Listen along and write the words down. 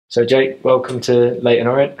So Jake, welcome to Leyton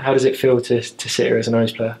Orient. How does it feel to sit here as an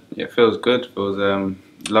Orange player? Yeah, it feels good. It feels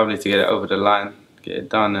lovely to get it over the line, get it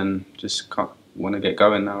done, and just want to get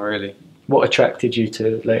going now, really. What attracted you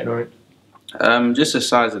to Leyton Orient? Just the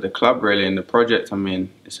size of the club, really, and the project. I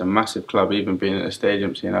mean, it's a massive club, even being at the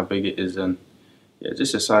stadium, seeing how big it is, and yeah,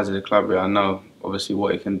 just the size of the club, really. I know, obviously,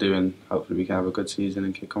 what it can do, and hopefully we can have a good season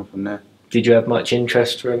and kick on from there. Did you have much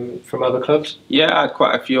interest from other clubs? Yeah, I had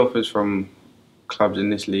quite a few offers from clubs in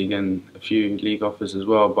this league and a few league offers as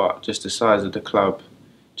well, but just the size of the club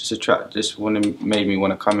made me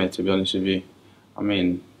want to come here, to be honest with you. I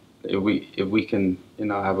mean, if we can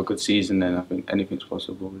have a good season, then I think anything's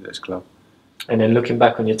possible with this club. And then looking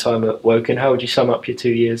back on your time at Woking, how would you sum up your 2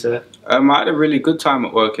 years there? I had a really good time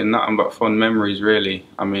at Woking, nothing but fond memories, really.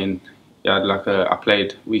 I mean, yeah, I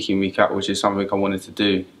played week in, week out, which is something I wanted to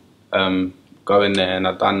do. Go in there, and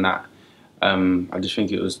I've done that. I just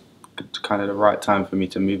think it was kind of the right time for me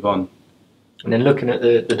to move on. And then looking at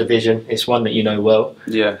the division, it's one that you know well.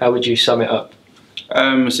 Yeah. How would you sum it up?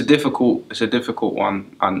 It's a difficult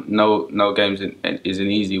one, and no games is an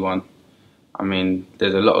easy one. I mean,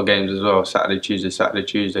 there's a lot of games as well, Saturday,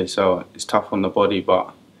 Tuesday, so it's tough on the body,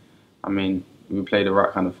 but I mean, if we play the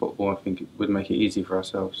right kind of football, I think it would make it easy for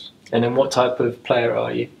ourselves. And then what type of player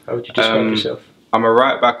are you? How would you describe yourself? I'm a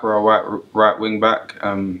right back or a right wing back.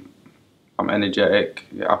 I'm energetic,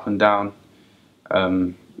 get up and down,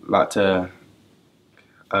 like to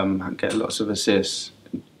get lots of assists,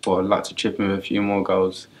 or like to chip in with a few more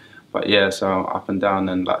goals. But yeah, so up and down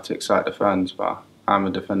and like to excite the fans, but I'm a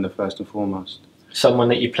defender first and foremost. Someone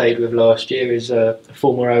that you played with last year is a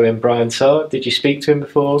former Owen, Brian Saar. Did you speak to him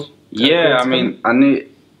before? Yeah, I mean,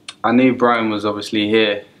 I knew Brian was obviously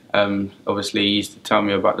here. Obviously, he used to tell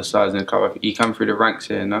me about the size of the club. He came through the ranks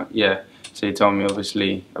here, no? Yeah. So he told me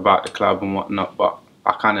obviously about the club and whatnot, but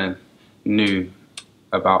I kind of knew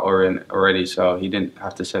about Orient already, so he didn't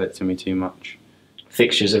have to sell it to me too much.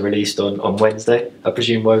 Fixtures are released on Wednesday. I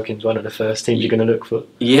presume Woking's one of the first teams you're going to look for.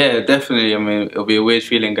 Yeah, definitely. I mean, it'll be a weird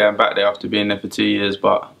feeling going back there after being there for 2 years,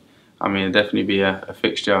 but I mean, it'll definitely be a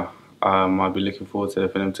fixture. I'll be looking forward for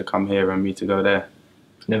them to come here and me to go there.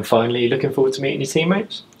 And then finally, looking forward to meeting your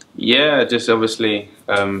teammates? Yeah, just obviously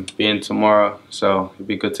being tomorrow, so it'd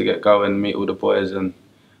be good to get going, meet all the boys, and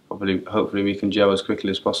hopefully we can gel as quickly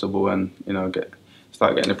as possible, and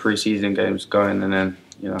start getting the pre-season games going, and then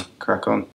crack on.